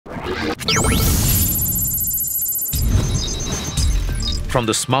From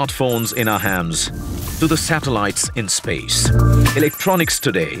the smartphones in our hands to the satellites in space, electronics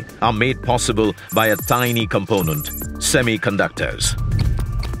today are made possible by a tiny component, semiconductors.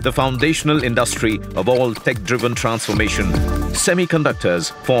 The foundational industry of all tech-driven transformation,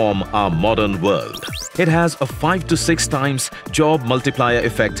 semiconductors form our modern world. It has a 5 to 6 times job multiplier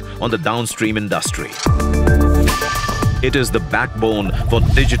effect on the downstream industry. It is the backbone for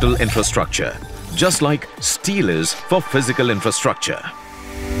digital infrastructure, just like steel is for physical infrastructure.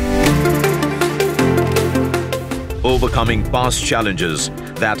 Overcoming past challenges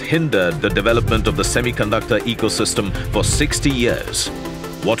that hindered the development of the semiconductor ecosystem for 60 years,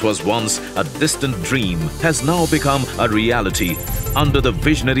 what was once a distant dream has now become a reality under the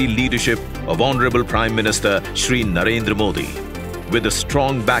visionary leadership of Honorable Prime Minister Shri Narendra Modi, with the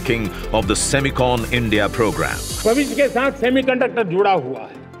strong backing of the Semicon India program. भविष्य के साथ semiconductor जुड़ा हुआ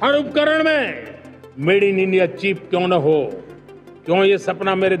है। हर उपकरण में made in India chip क्यों न हो? क्यों ये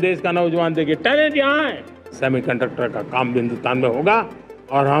सपना मेरे देश का नौजवान देखे? टैलेंट यहाँ है। सेमीकंडक्टर का काम हिंदुस्तान में होगा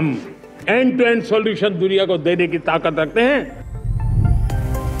और हम एंड टू एंड सॉल्यूशन दुनिया को देने की ताकत रखते हैं।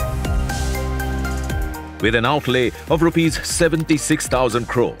 With an outlay of rupees 76,000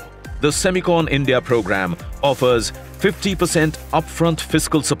 crore, the Semicon India program offers 50% upfront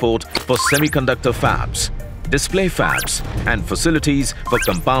fiscal support for semiconductor fabs, display fabs, and facilities for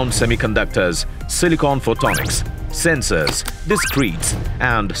compound semiconductors, silicon photonics, sensors, discretes,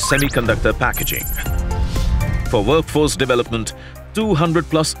 and semiconductor packaging. For workforce development, 200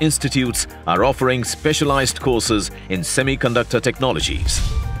 plus institutes are offering specialized courses in semiconductor technologies.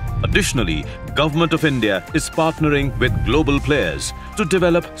 Additionally, Government of India is partnering with global players to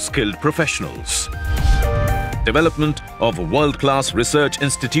develop skilled professionals. Development of world-class research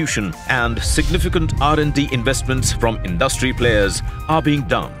institution and significant R&D investments from industry players are being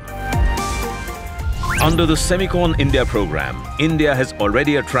done. Under the Semicon India program, India has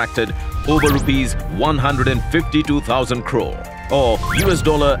already attracted over rupees 152,000 crore or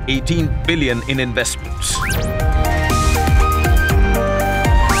 $18 billion in investments.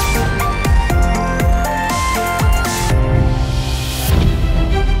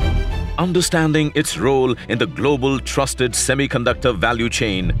 Understanding its role in the global trusted semiconductor value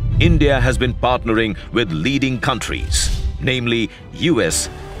chain, India has been partnering with leading countries, namely US,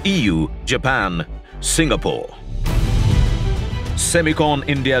 EU, Japan, Singapore. Semicon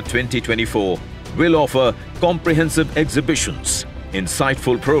India 2024 will offer comprehensive exhibitions,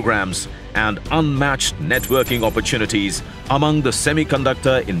 insightful programs, and unmatched networking opportunities among the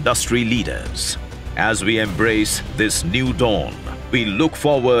semiconductor industry leaders. As we embrace this new dawn, we look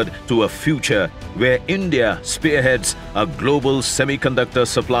forward to a future where India spearheads a global semiconductor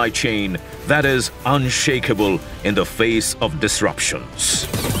supply chain that is unshakable in the face of disruptions.